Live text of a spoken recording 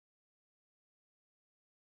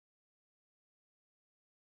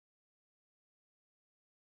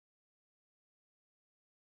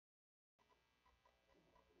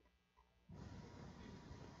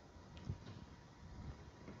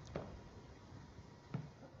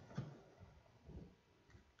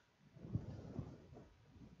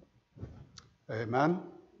Amen.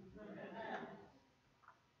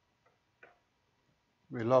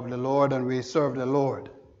 We love the Lord and we serve the Lord.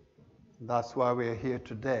 That's why we're here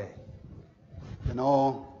today. You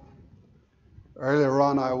know, earlier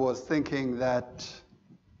on I was thinking that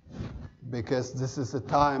because this is the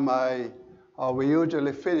time we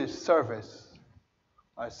usually finish service,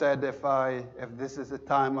 I said if this is the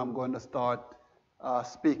time I'm going to start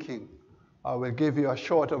speaking, I will give you a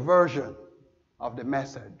shorter version of the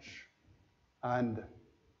message.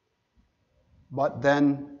 But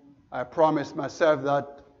then I promised myself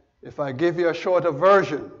that if I give you a shorter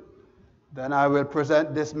version, then I will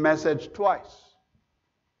present this message twice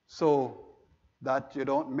so that you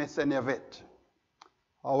don't miss any of it.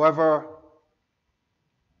 However,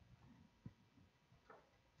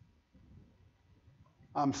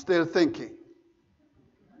 I'm still thinking.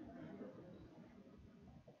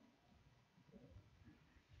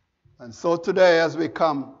 And so today as we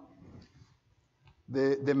come,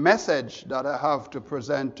 the message that I have to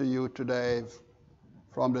present to you today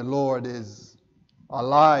from the Lord is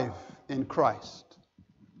alive in Christ.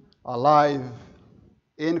 Alive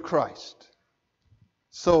in Christ.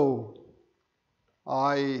 So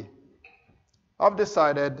I have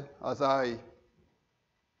decided as I'm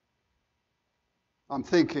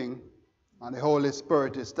thinking, and the Holy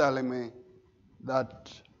Spirit is telling me that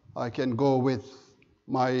I can go with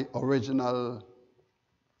my original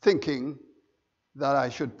thinking, that I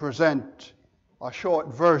should present a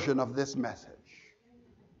short version of this message.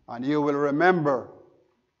 And you will remember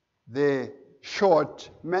the short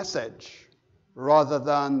message rather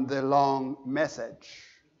than the long message.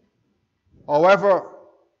 However,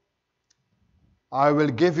 I will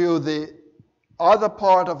give you the other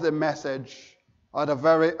part of the message at a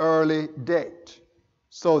very early date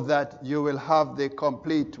so that you will have the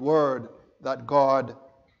complete word that God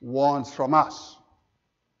wants from us.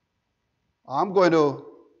 I'm going to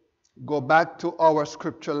go back to our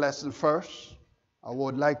scripture lesson first. I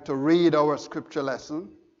would like to read our scripture lesson,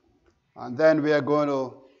 and then we are going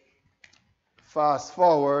to fast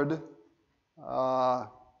forward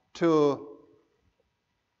to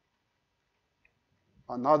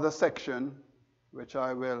another section, which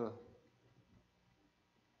I will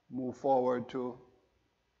move forward to.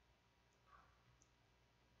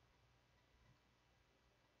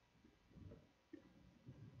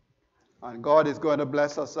 And God is going to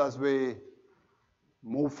bless us as we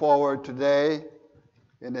move forward today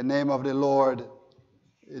in the name of the Lord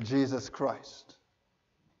Jesus Christ.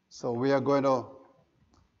 So we are going to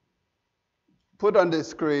put on the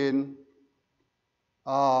screen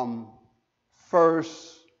 1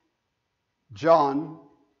 John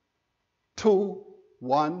 2,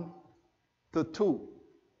 1 to 2.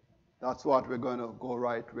 That's what we're going to go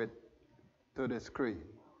right with to the screen.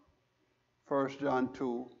 1 John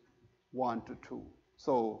 2, 1 to 2.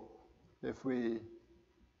 So if we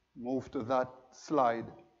move to that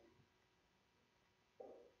slide,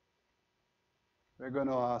 we're going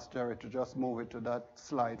to ask Jerry to just move it to that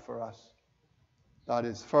slide for us. That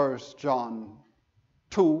is 1 John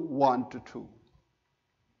 2, 1 to 2.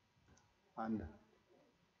 And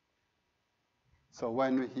so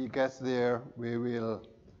when he gets there, we will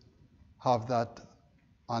have that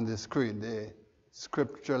on the screen, the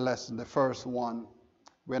scripture lesson, the first one.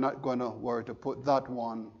 We're not going to worry to put that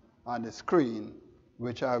one on the screen,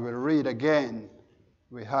 which I will read again.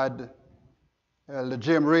 We had Elder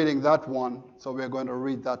Jim reading that one, so we're going to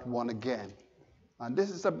read that one again. And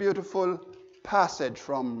this is a beautiful passage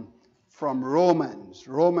from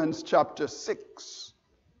Romans chapter 6.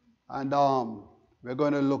 And we're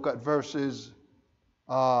going to look at verses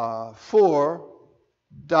 4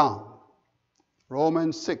 down.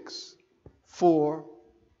 Romans 6, 4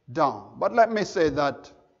 down. But let me say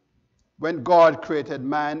that when God created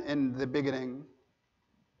man in the beginning,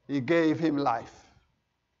 he gave him life.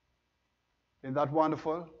 Isn't that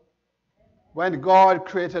wonderful? When God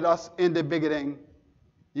created us in the beginning,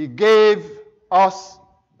 he gave us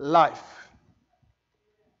life.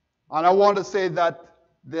 And I want to say that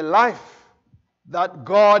the life that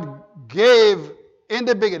God gave in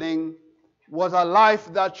the beginning was a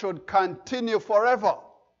life that should continue forever.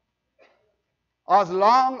 As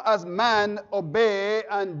long as man obeyed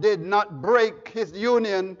and did not break his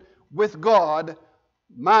union with God,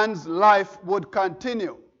 man's life would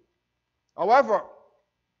continue. However,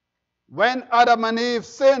 when Adam and Eve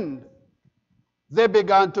sinned, they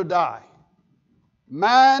began to die.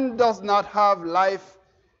 Man does not have life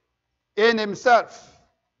in himself.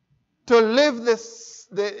 To live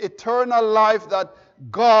the eternal life that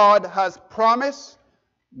God has promised,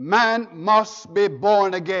 man must be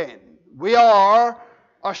born again. We are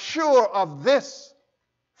assured of this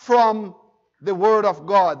from the Word of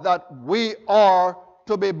God, that we are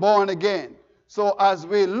to be born again. So as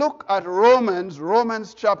we look at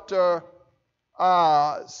Romans chapter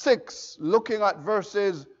 6, looking at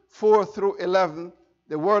verses 4 through 11,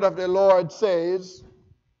 the Word of the Lord says,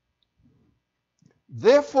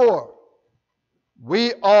 "Therefore,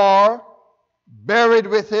 we are buried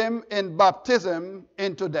with him in baptism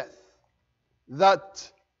into death,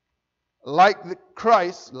 that like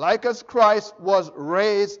as Christ was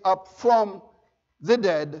raised up from the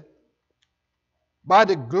dead by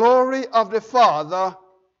the glory of the Father,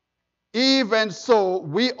 even so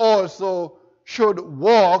we also should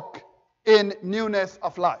walk in newness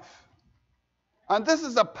of life." And this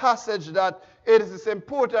is a passage that it is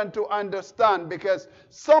important to understand, because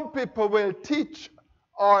some people will teach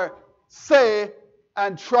or say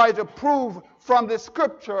and try to prove from the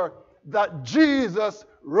scripture that Jesus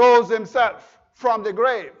rose himself from the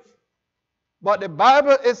grave. But the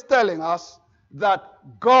Bible is telling us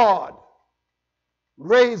that God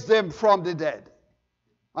raised him from the dead.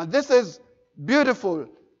 And this is beautiful,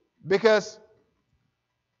 because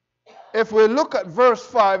if we look at verse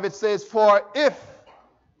 5, it says, "For if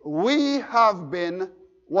we have been,"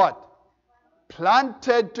 what?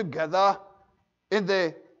 "Planted together in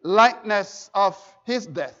the likeness of his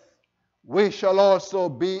death, we shall also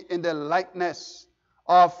be in the likeness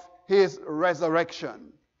of his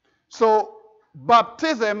resurrection." So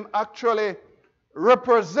baptism actually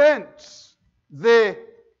represents the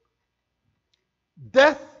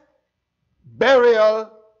death,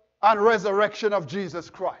 burial, and resurrection of Jesus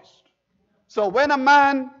Christ. So when a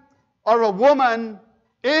man or a woman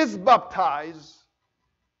is baptized,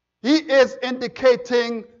 he is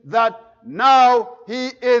indicating that now he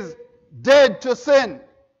is dead to sin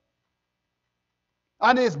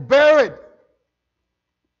and is buried.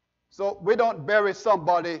 So we don't bury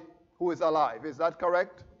somebody who is alive. Is that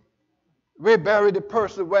correct? We bury the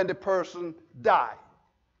person when the person dies.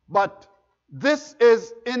 But this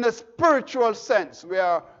is in a spiritual sense. We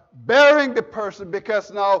are burying the person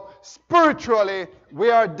because now spiritually we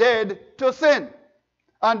are dead to sin.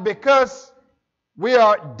 And because we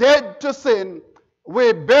are dead to sin,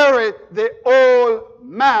 we bury the old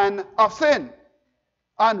man of sin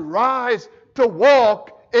and rise to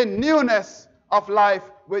walk in newness of life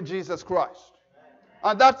with Jesus Christ.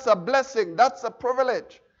 And that's a blessing. That's a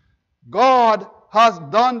privilege. God has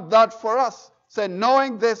done that for us. So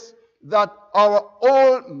knowing this, that our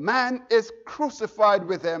old man is crucified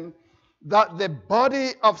with him, that the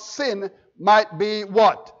body of sin might be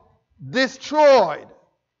what? Destroyed.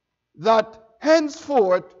 That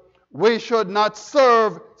henceforth we should not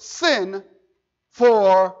serve sin,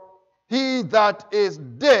 for he that is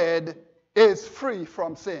dead is free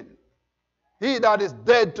from sin. He that is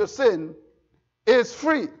dead to sin is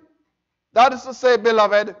free. That is to say,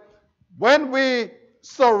 beloved, when we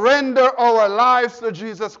surrender our lives to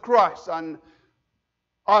Jesus Christ and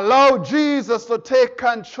allow Jesus to take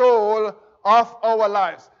control of our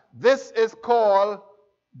lives, this is called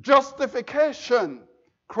justification.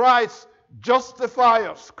 Christ justify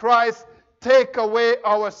us. Christ take away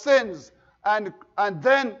our sins, and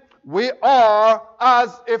then we are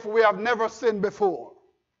as if we have never sinned before.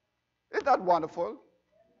 Isn't that wonderful?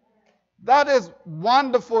 That is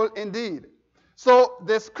wonderful indeed. So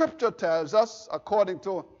the scripture tells us, according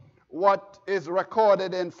to what is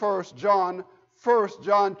recorded in 1 John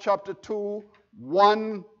chapter 2,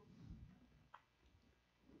 1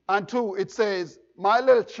 and 2, it says, "My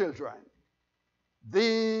little children,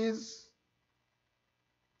 these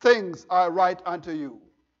things I write unto you,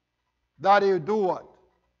 that you do what?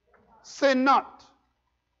 Sin not.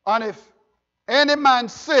 And if any man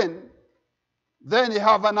sin, then he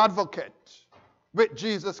have an advocate with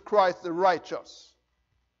Jesus Christ the righteous.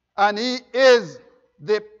 And he is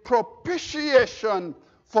the propitiation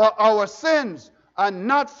for our sins, and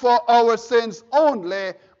not for our sins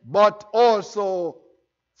only, but also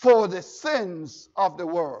for the sins of the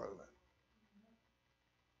world."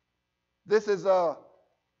 This is a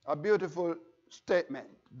beautiful statement,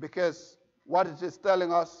 because what it is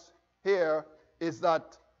telling us here is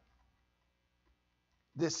that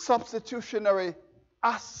the substitutionary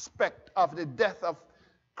aspect of the death of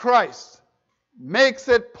Christ makes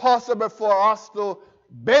it possible for us to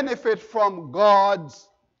benefit from God's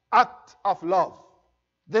act of love.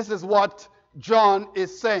 This is what John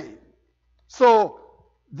is saying. So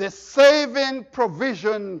the saving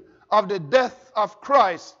provision of the death of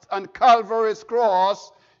Christ on Calvary's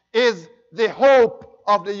cross is the hope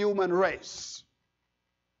of the human race.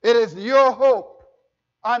 It is your hope,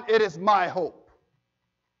 and it is my hope.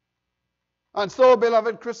 And so,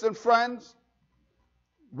 beloved Christian friends,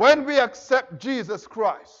 when we accept Jesus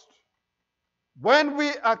Christ when we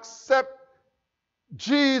accept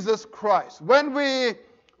Jesus Christ, when we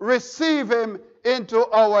receive him into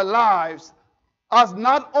our lives as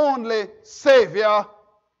not only Savior,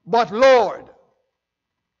 but Lord,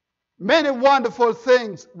 many wonderful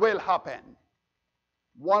things will happen.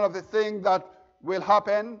 One of the things that will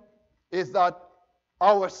happen is that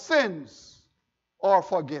our sins are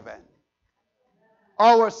forgiven.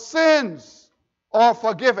 Our sins are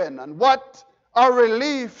forgiven. And what a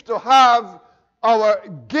relief to have our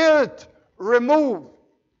guilt removed.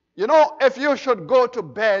 You know, if you should go to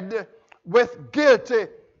bed with guilty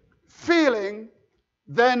feeling,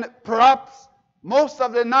 then perhaps most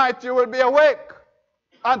of the night you will be awake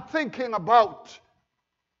and thinking about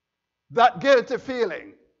that guilty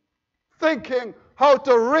feeling, thinking how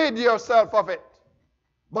to rid yourself of it.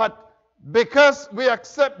 But because we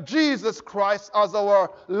accept Jesus Christ as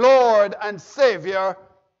our Lord and Savior,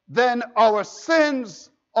 then our sins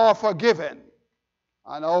are forgiven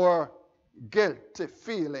and our guilty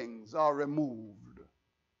feelings are removed.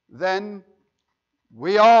 Then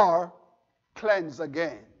we are cleansed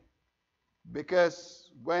again. Because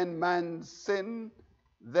when man sinned,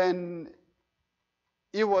 then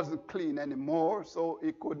he wasn't clean anymore, so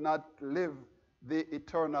he could not live the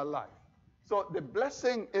eternal life. So the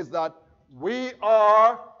blessing is that we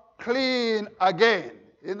are clean again.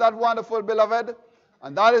 Isn't that wonderful, beloved?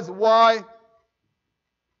 And that is why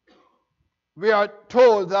we are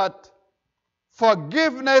told that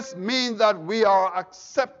forgiveness means that we are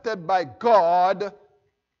accepted by God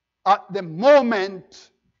at the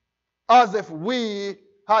moment as if we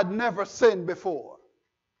had never sinned before.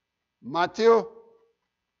 Matthew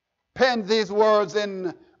penned these words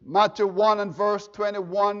in Matthew 1 and verse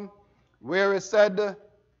 21, where it said,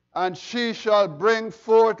 and she shall bring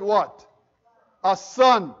forth what? A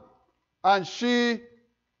son, and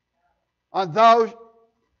thou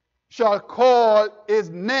shalt call his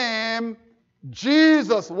name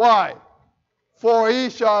Jesus. Why? For he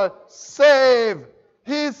shall save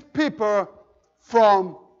his people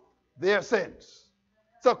from their sins.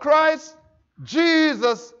 So Christ,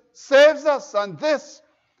 Jesus, saves us, and this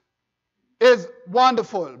is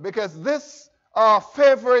wonderful because this, our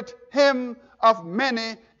favorite hymn of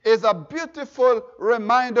many, is a beautiful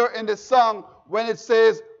reminder in the song when it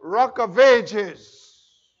says, Rock of Ages,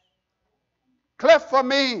 cleft for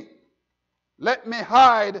me, let me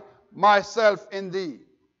hide myself in thee.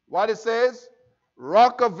 What it says?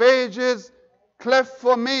 Rock of Ages, cleft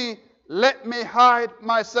for me, let me hide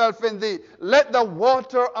myself in thee. Let the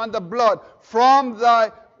water and the blood from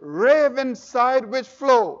thy raven side which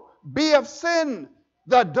flow be of sin,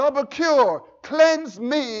 the double cure, cleanse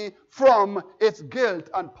me from its guilt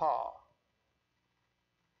and power.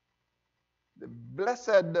 The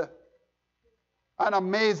blessed and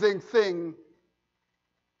amazing thing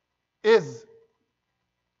is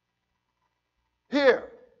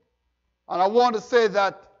here. And I want to say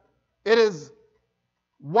that it is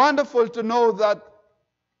wonderful to know that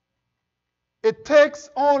it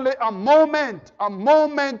takes only a moment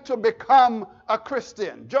to become a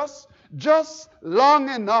Christian. Just long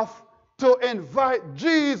enough to invite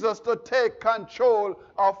Jesus to take control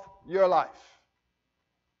of your life.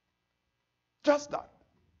 Just that.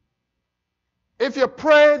 If you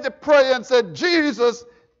prayed the prayer and said, Jesus,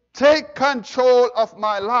 take control of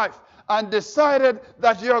my life, and decided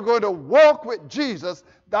that you're going to walk with Jesus,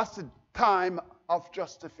 that's the time of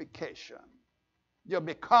justification. You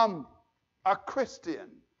become a Christian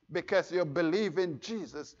because you believe in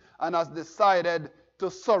Jesus and has decided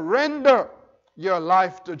to surrender your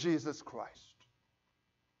life to Jesus Christ.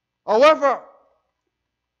 However,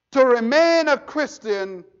 to remain a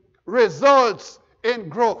Christian results in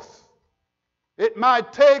growth. It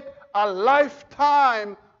might take a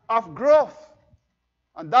lifetime of growth.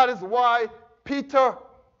 And that is why Peter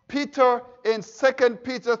in 2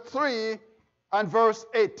 Peter 3 and verse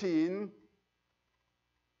 18,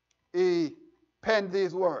 he penned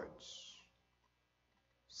these words.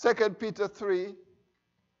 2 Peter 3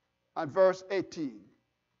 and verse 18.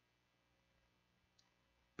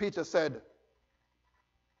 Peter said,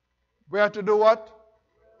 we are to do what?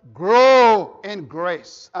 Grow in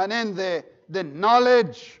grace and in the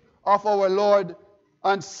knowledge of our Lord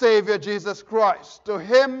and Savior Jesus Christ. To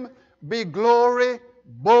him be glory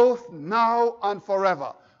both now and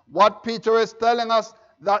forever. What Peter is telling us,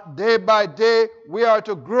 that day by day we are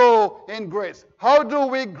to grow in grace. How do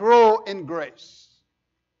we grow in grace?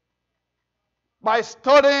 By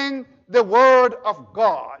studying the Word of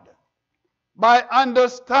God. By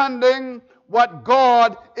understanding what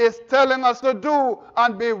God is telling us to do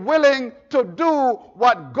and be willing to do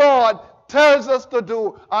what God tells us to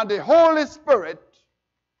do. And the Holy Spirit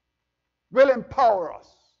will empower us.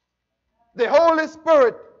 The Holy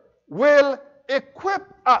Spirit will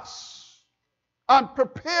equip us and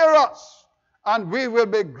prepare us, and we will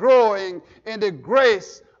be growing in the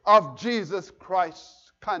grace of Jesus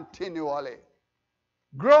Christ continually.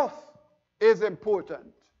 Growth is important.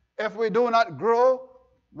 If we do not grow,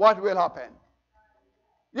 what will happen?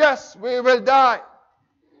 Yes, we will die.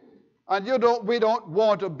 And we don't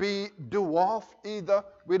want to be dwarfed either.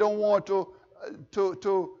 We don't want to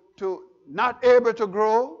not able to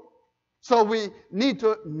grow. So we need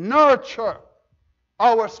to nurture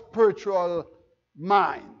our spiritual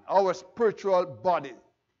mind, our spiritual body.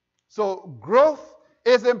 So growth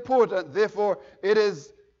is important. Therefore, it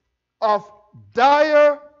is of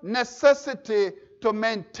dire necessity to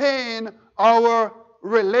maintain our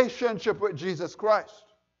relationship with Jesus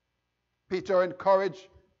Christ. Peter encouraged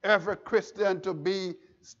every Christian to be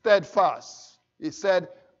steadfast. He said,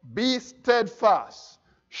 be steadfast,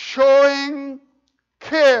 showing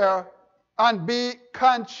care and be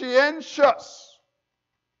conscientious,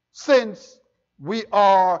 since we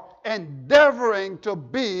are endeavoring to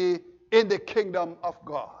be in the kingdom of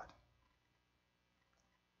God.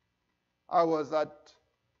 I was at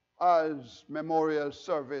Al's memorial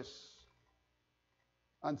service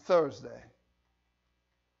on Thursday,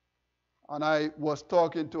 and I was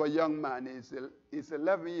talking to a young man. He's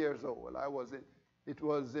 11 years old. It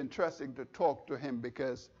was interesting to talk to him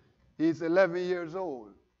because he's 11 years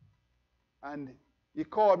old, and he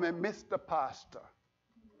called me Mr. Pastor.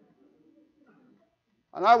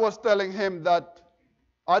 And I was telling him that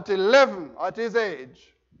at 11, at his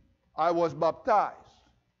age, I was baptized.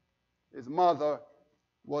 His mother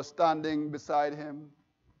was standing beside him,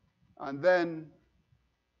 and then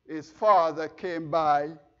his father came by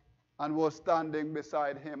and was standing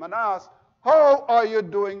beside him, and asked, how are you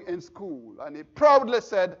doing in school? And he proudly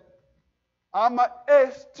said, I'm an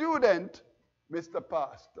A student, Mr.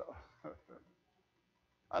 Pastor.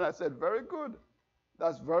 And I said, very good.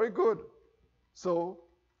 That's very good. So,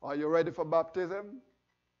 are you ready for baptism?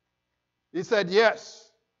 He said,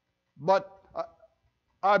 yes, but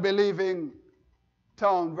I'll be leaving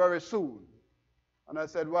town very soon. And I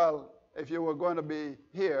said, well, if you were going to be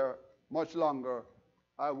here much longer,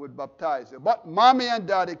 I would baptize you. But mommy and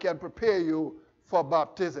daddy can prepare you for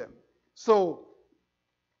baptism. So,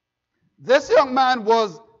 this young man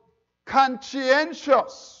was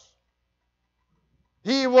conscientious.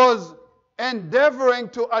 He was endeavoring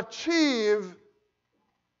to achieve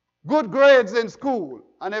good grades in school.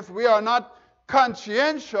 And if we are not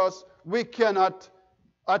conscientious, we cannot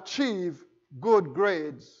achieve good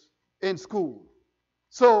grades in school.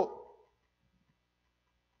 So,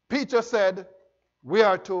 Peter said, we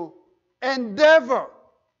are to endeavor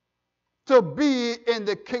to be in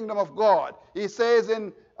the kingdom of God. He says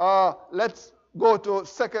in, let's go to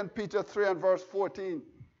 2 Peter 3 and verse 14.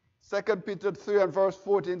 2 Peter 3 and verse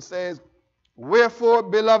 14 says, wherefore,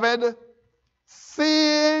 beloved,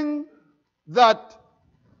 seeing that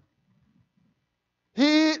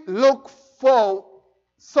he looked for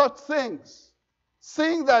such things.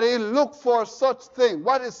 Seeing that he looked for such thing.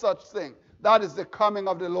 What is such thing? That is the coming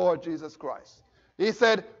of the Lord Jesus Christ. He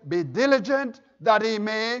said, be diligent that he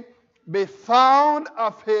may be found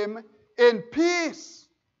of him in peace,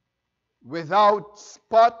 without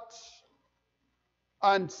spot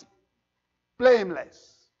and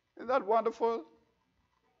blameless. Isn't that wonderful?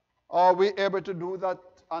 Are we able to do that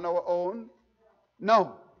on our own?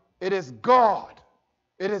 No. It is God.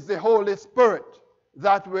 It is the Holy Spirit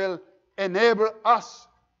that will enable us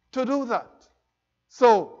to do that.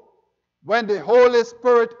 So, when the Holy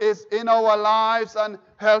Spirit is in our lives and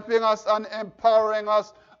helping us and empowering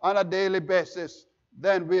us on a daily basis,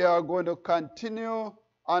 then we are going to continue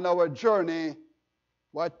on our journey,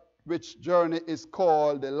 which journey is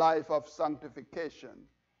called the life of sanctification.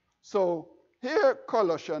 So, here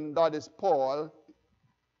Colossians, that is Paul,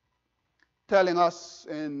 telling us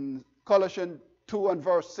in Colossians 2 and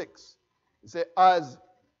verse 6, he says, as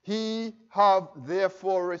he have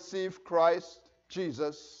therefore received Christ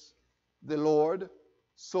Jesus, the Lord,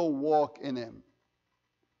 so walk in him.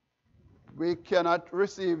 We cannot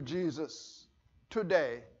receive Jesus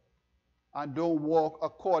today and don't walk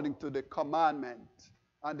according to the commandment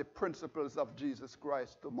and the principles of Jesus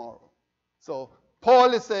Christ tomorrow. So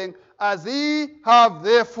Paul is saying, as ye have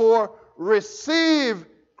therefore received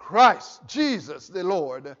Christ, Jesus the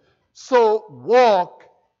Lord, so walk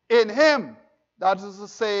in him. That is to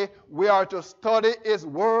say, we are to study his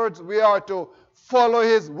words, we are to follow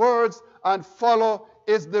his words and follow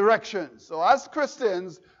his directions. So as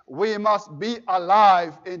Christians, we must be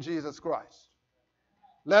alive in Jesus Christ.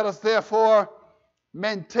 Let us therefore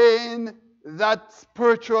maintain that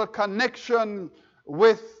spiritual connection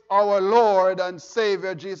with our Lord and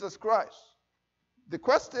Savior Jesus Christ. The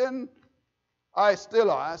question I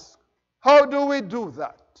still ask, how do we do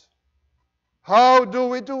that? How do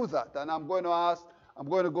we do that? And I'm going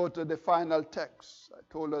to go to the final text. I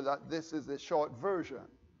told her that this is a short version.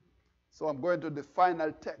 So I'm going to the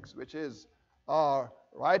final text, which is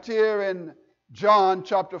right here in John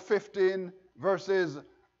chapter 15, verses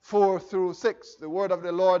 4 through 6. The word of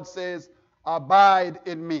the Lord says, abide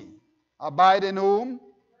in me. Abide in whom?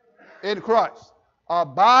 In Christ.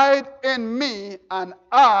 Abide in me and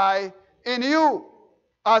I in you.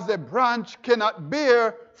 As a branch cannot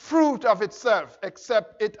bear fruit of itself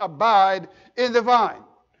except it abide in the vine.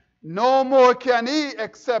 No more can he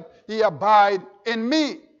except he abide in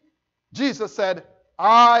me. Jesus said,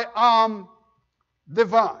 I am the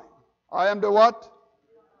vine. I am the what?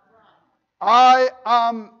 I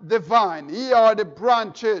am the vine. Ye are the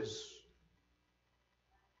branches.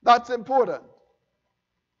 That's important.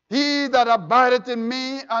 He that abideth in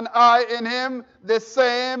me and I in him, the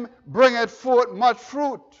same bringeth forth much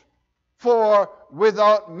fruit. For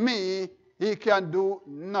without me he can do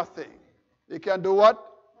nothing. He can do what?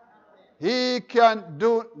 He can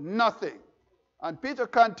do nothing. And Paul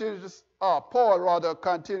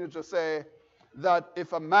continued to say that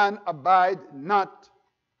if a man abide not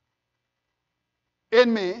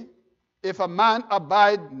in me, if a man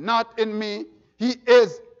abide not in me, he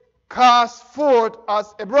is cast forth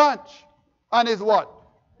as a branch, and is what?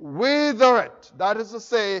 Withereth. That is to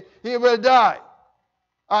say, he will die.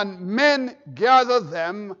 And men gather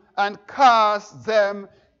them and cast them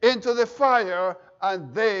into the fire,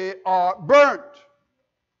 and they are burnt.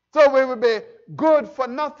 So we will be good for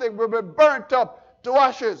nothing. We will be burnt up to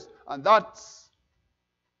ashes. And that's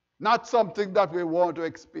not something that we want to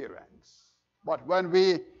experience. But when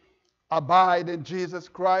we abide in Jesus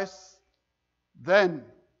Christ, then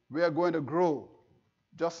we are going to grow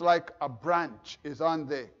just like a branch is on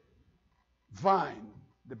the vine.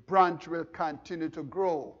 The branch will continue to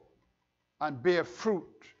grow and bear fruit.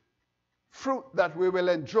 Fruit that we will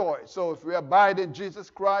enjoy. So if we abide in Jesus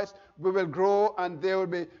Christ, we will grow and there will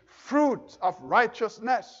be fruit of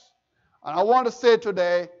righteousness. And I want to say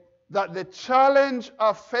today that the challenge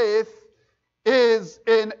of faith is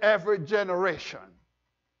in every generation.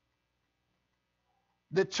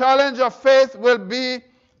 The challenge of faith will be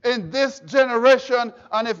in this generation,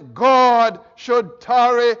 and if God should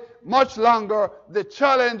tarry much longer, the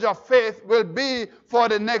challenge of faith will be for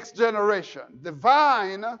the next generation. The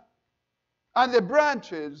vine and the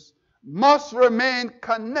branches must remain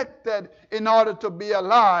connected in order to be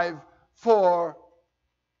alive for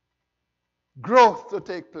growth to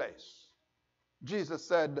take place. Jesus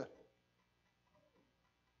said,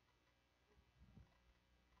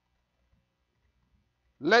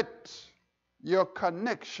 let your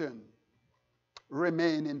connection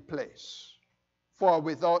remain in place, for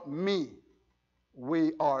without me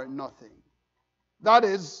we are nothing. That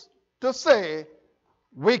is to say,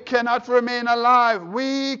 we cannot remain alive.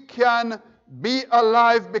 We can be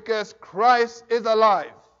alive because Christ is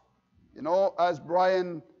alive. You know, as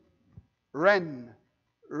Brian Wren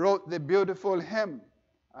wrote the beautiful hymn,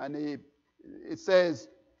 and it says,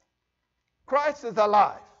 Christ is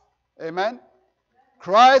alive. Amen?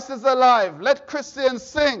 Christ is alive. Let Christians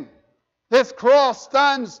sing. His cross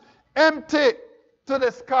stands empty to the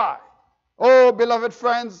sky. Oh, beloved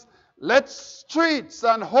friends, let streets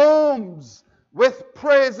and homes with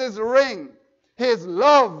praises ring. His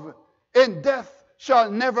love in death shall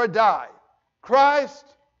never die.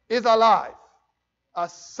 Christ is alive.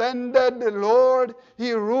 Ascended the Lord,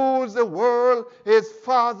 he rules the world his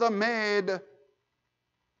Father made,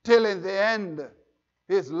 till in the end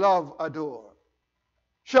his love adore.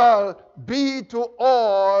 Shall be to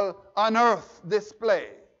all on earth display,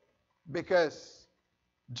 because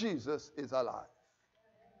Jesus is alive.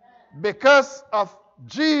 Because of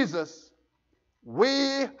Jesus,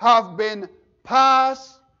 we have been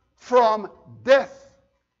passed from death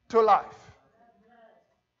to life.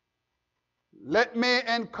 Let me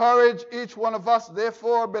encourage each one of us,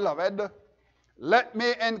 therefore, beloved, let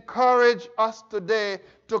me encourage us today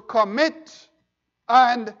to commit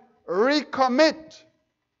and recommit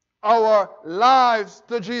our lives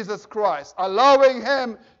to Jesus Christ, allowing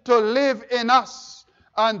him to live in us.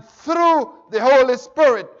 And through the Holy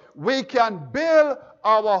Spirit, we can build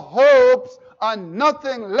our hopes on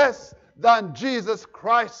nothing less than Jesus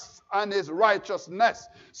Christ and his righteousness,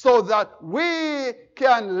 so that we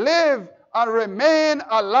can live and remain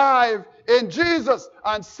alive in Jesus.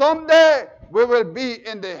 And someday we will be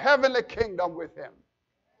in the heavenly kingdom with him.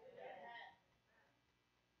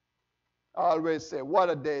 I always say, what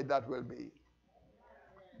a day that will be.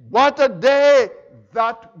 What a day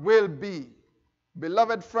that will be.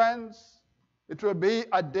 Beloved friends, it will be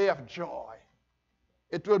a day of joy.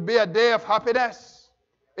 It will be a day of happiness.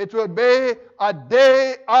 It will be a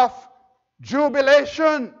day of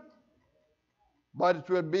jubilation. But it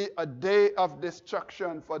will be a day of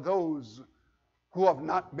destruction for those who have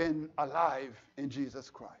not been alive in Jesus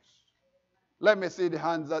Christ. Let me see the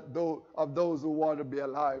hands of those who want to be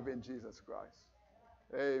alive in Jesus Christ.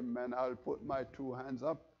 Amen. I'll put my two hands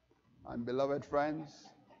up. And beloved friends,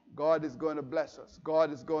 God is going to bless us.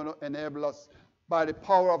 God is going to enable us by the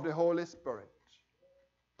power of the Holy Spirit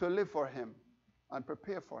to live for Him and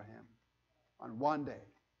prepare for Him. And one day,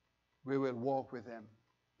 we will walk with Him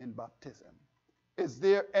in baptism. Is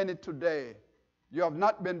there any today, you have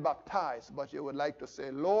not been baptized, but you would like to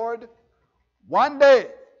say, Lord, one day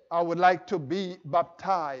I would like to be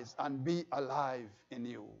baptized and be alive in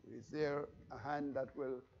you? Is there a hand that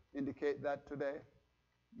will indicate that today?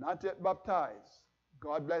 Not yet baptized.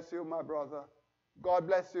 God bless you, my brother. God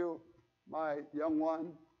bless you, my young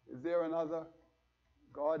one. Is there another?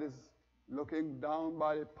 God is looking down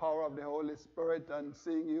by the power of the Holy Spirit and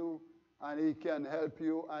seeing you, and He can help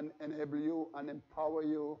you and enable you and empower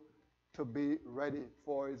you to be ready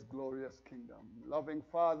for His glorious kingdom. Loving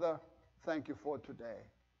Father, thank you for today.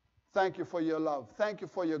 Thank you for your love. Thank you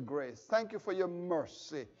for your grace. Thank you for your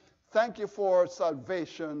mercy. Thank you for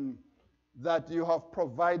salvation that you have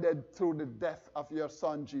provided through the death of your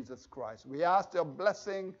Son, Jesus Christ. We ask your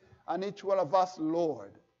blessing on each one of us,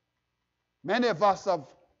 Lord. Many of us have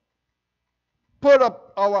put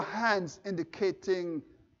up our hands indicating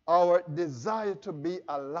our desire to be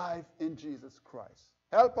alive in Jesus Christ.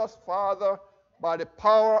 Help us, Father, by the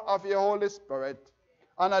power of your Holy Spirit,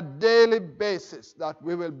 on a daily basis, that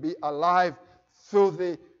we will be alive through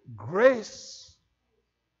the grace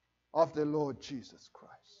of the Lord Jesus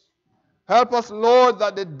Christ. Help us, Lord,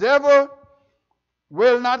 that the devil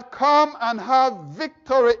will not come and have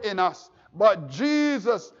victory in us, but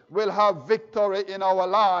Jesus will have victory in our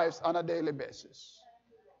lives on a daily basis.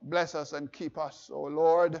 Bless us and keep us, O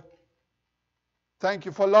Lord. Thank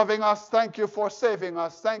you for loving us. Thank you for saving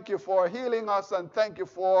us. Thank you for healing us. And thank you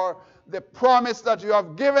for the promise that you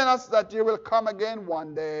have given us that you will come again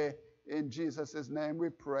one day. In Jesus' name we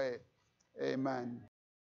pray. Amen.